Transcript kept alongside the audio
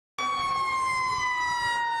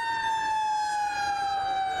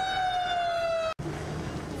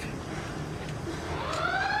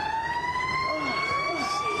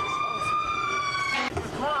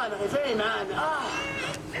Hey, man! Ah!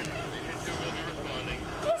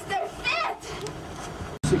 Qu'est-ce que t'as fait?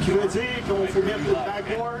 Ce qui veut dire qu'on faut mettre le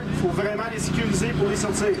backboard, il faut vraiment les sécuriser pour les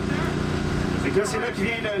sortir. Fait que là, c'est là qui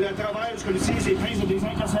vient le travers, ce qu'on utilise les pinces de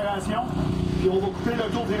désincarcération, puis on va couper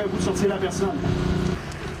le tour vers le bout de sortir la personne.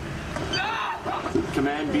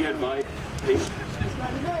 Command, be advised.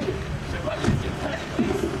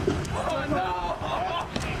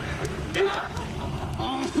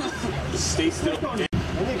 Stay still.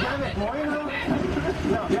 Yannick, viens avec moi, là.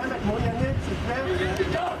 Non, viens avec moi, Yannick, s'il te plaît.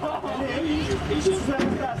 Yannick, je suis sous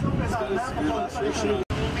arrestation présentement pour qu'on fasse les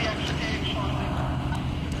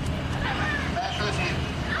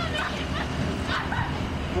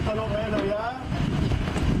le panneau rien derrière.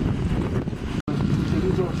 C'est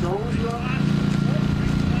d'autres choses, là.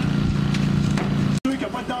 Ceux qui n'ont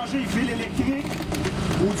pas de danger, ils fil électrique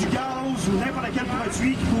ou du gaz ou n'importe quel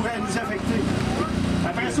produit qui pourrait nous affecter.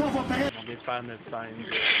 Après ça, on va faire... On vient de faire notre scène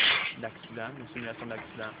d'accident, une simulation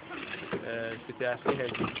d'accident. C'était assez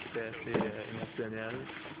réaliste, c'était assez émotionnel.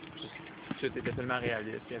 Tout était tellement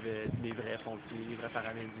réaliste. Il y avait des vrais pompiers, des vrais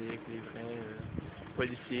paramédics, des vrais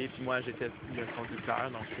policiers. Puis moi, j'étais le conducteur,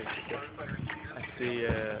 donc c'était assez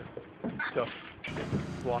tough de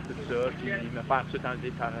voir tout ça. Puis me faire tout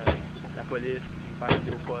enlever par la police, me faire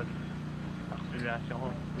enlever au poste, par simulation,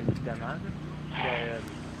 évidemment. Mais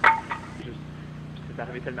c'est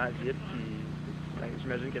arrivé tellement vite, puis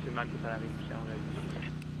j'imagine que c'est le mal que ça arrive ici en vrai.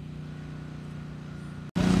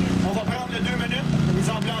 On va prendre le 2 minutes. Les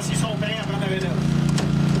ambulanciers sont prêts à prendre la relève.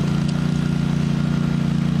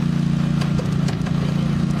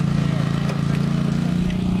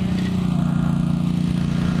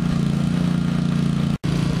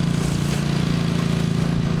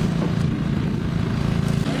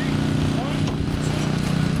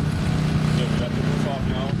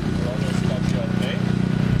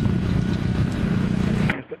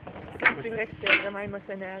 C'est vrai que c'était vraiment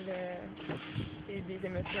émotionnel et des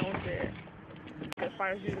émotions que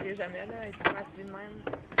faire jurer jamais, là, être traumatisé de même.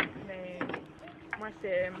 Mais moi,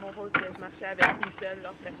 c'était mon rôle que je marchais avec une seule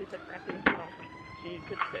lorsque j'ai fait frapper. Donc, j'ai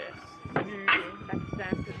tout vu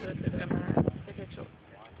l'accident, tout ça, c'était vraiment quelque chose.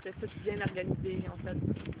 C'était tout bien organisé, en fait,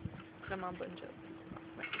 vraiment bonne job.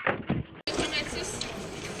 Le traumatisme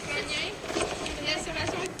crânien,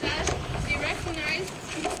 réaspiration de visage, des recognize.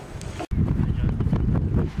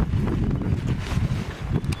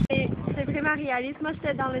 C'est vraiment réaliste. Moi,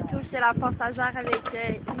 j'étais dans le tour, j'étais la passagère avec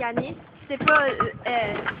Yannick. C'était pas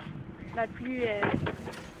la plus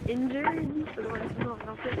injured, je sais pas comment on dit en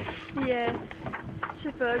français. Puis, je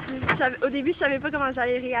sais pas, au début, je savais pas comment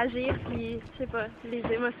j'allais réagir, puis, je sais pas, les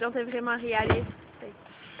émotions étaient vraiment réalistes.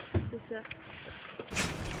 C'est ça.